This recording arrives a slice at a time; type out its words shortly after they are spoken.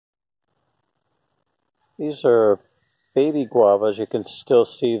These are baby guavas. You can still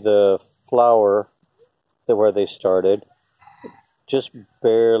see the flower where they started. Just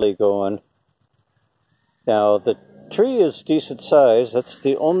barely going. Now the tree is decent size. That's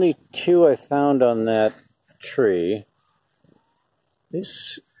the only two I found on that tree.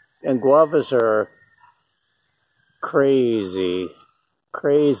 And guavas are crazy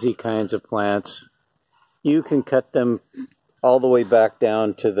kinds of plants. You can cut them all the way back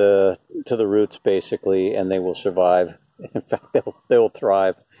down to the roots basically, and they will survive. In fact, they will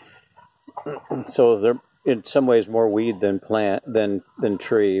thrive. So they're in some ways more weed than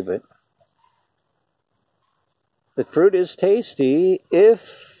tree, but the fruit is tasty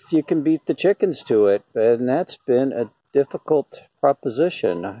if you can beat the chickens to it, and that's been a difficult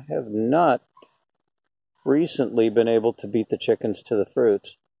proposition. I have not recently been able to beat the chickens to the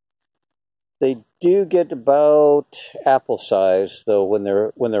fruits. They do get about apple size though when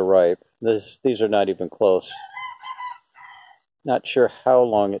they're ripe. These are not even close. Not sure how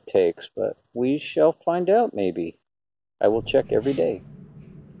long it takes, but we shall find out maybe. I will check every day.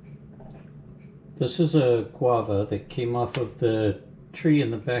 This is a guava that came off of the tree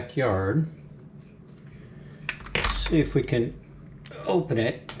in the backyard. Let's see if we can open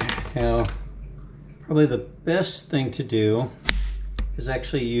it. Now, probably the best thing to do is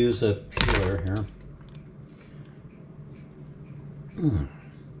actually use a peeler here.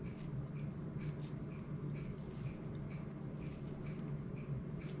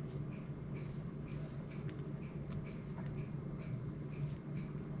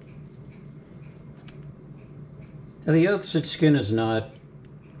 Now the outside skin is not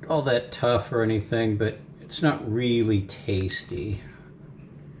all that tough or anything, but it's not really tasty.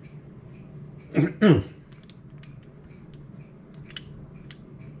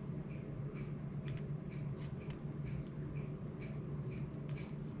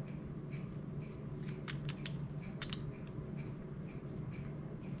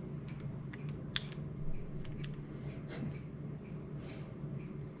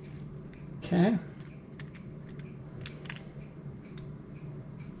 Okay.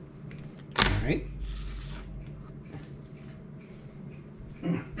 All right.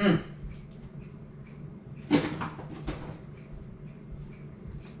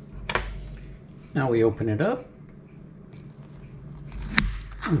 Now we open it up.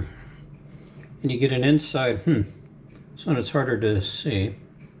 And you get an inside, this one it's harder to see.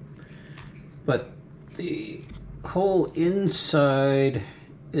 But the whole inside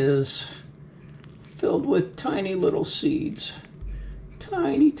is filled with tiny little seeds.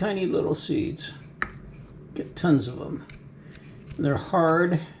 Tiny little seeds. Get tons of them. And they're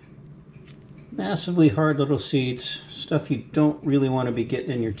hard, massively hard little seeds. Stuff you don't really want to be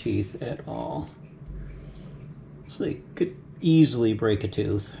getting in your teeth at all. So they could easily break a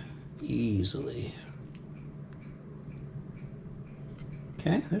tooth. Easily.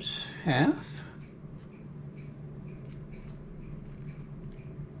 Okay, there's half.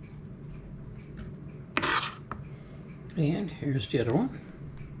 And here's the other one.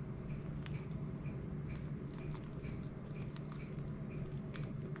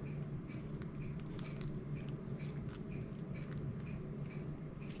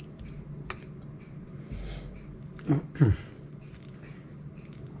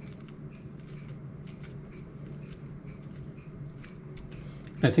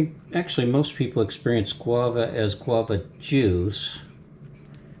 I think actually most people experience guava as guava juice.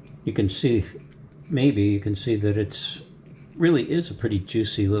 You can see, maybe you can see that it's really is a pretty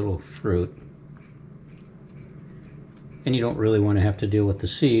juicy little fruit. And you don't really want to have to deal with the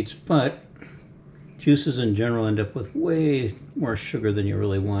seeds, but juices in general end up with way more sugar than you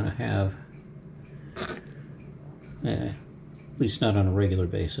really want to have. At least not on a regular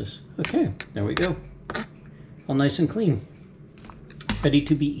basis. Okay, there we go. All nice and clean. Ready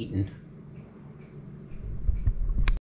to be eaten.